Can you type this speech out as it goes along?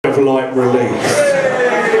of light released,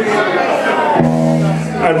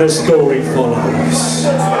 and the story follows.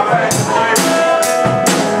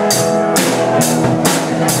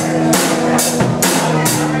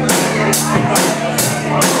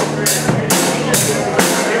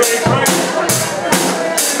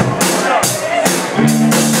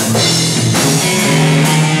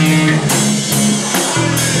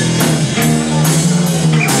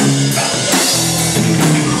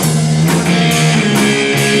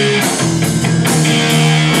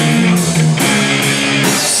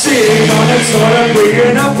 Sort of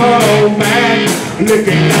bringing up an old man,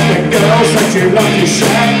 looking at the girls that you love to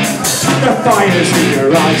share. The fire's in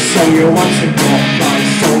your eyes, so you want to go fly.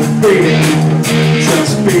 So beat it,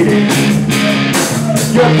 just beat it.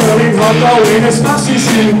 You're burning hot, going as fast as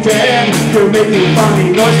you can. You're making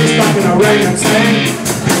funny noises like an orangutan.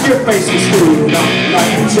 Your face is screwed up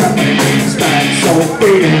like a Japanese band. So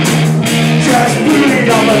beat it, just beat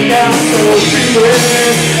it up and down. So beat it,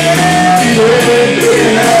 beat it,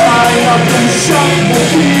 beat it.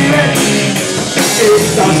 It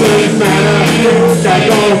doesn't matter if they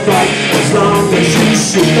go right, as long as you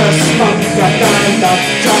shoot the smoke.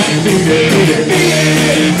 Just beat it, beat it, beat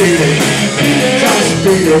it, beat it. Just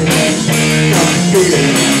beat it, just beat it.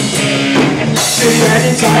 You're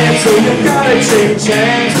getting tired, so you gotta change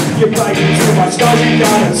hands. You're biting too much, cause you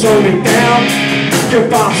gotta tone it down. Your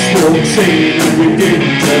boss will see you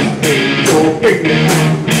didn't just beat your big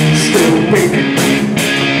man, still waiting.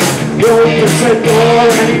 You opens the door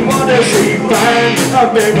and he wonders he bang. A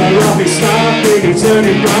member of his staff, really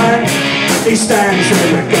turning blind. He stands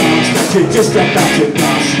in the glass that you just about to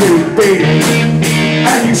pass. You beat him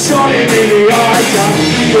and you shot him in the eye. Just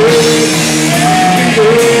beat it,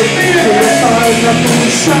 beat it, beat it. If I'm not gonna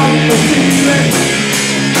shout the feeling,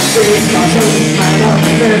 it doesn't matter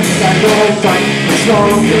if they go right, as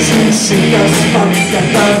long as you shoot the smoke and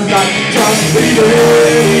the light. Just beat it,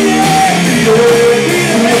 beat it.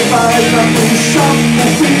 If I'm not gonna shout the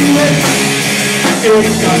feeling, it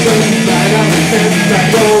doesn't matter if they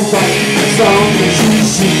go right, as long as you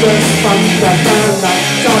shoot the smoke and the light.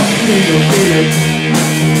 Just beat it, beat it.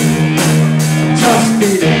 Just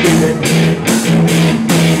beat it, beat it.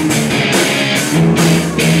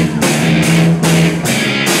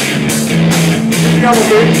 Come on,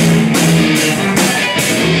 dude.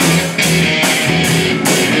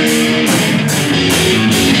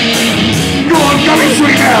 Go on, come in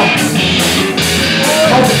sweet now.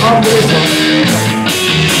 I'll do this one.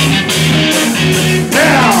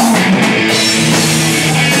 Now.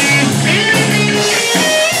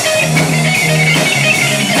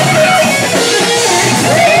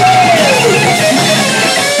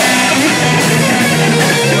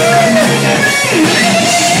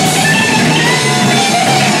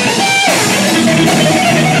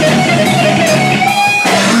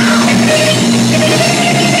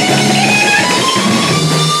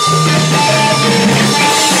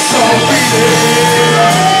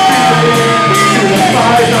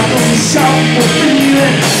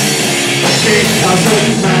 It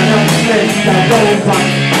doesn't matter if they go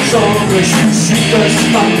right, as long as you shoot the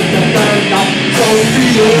smoke and the light. So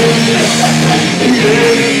beat it, beat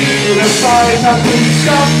it. If I have to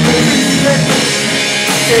stop the feeling,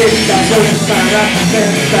 it doesn't matter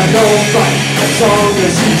if they go right, as long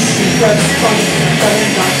as you shoot the smoke and the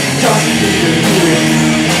light. Just beat it, beat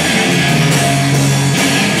it.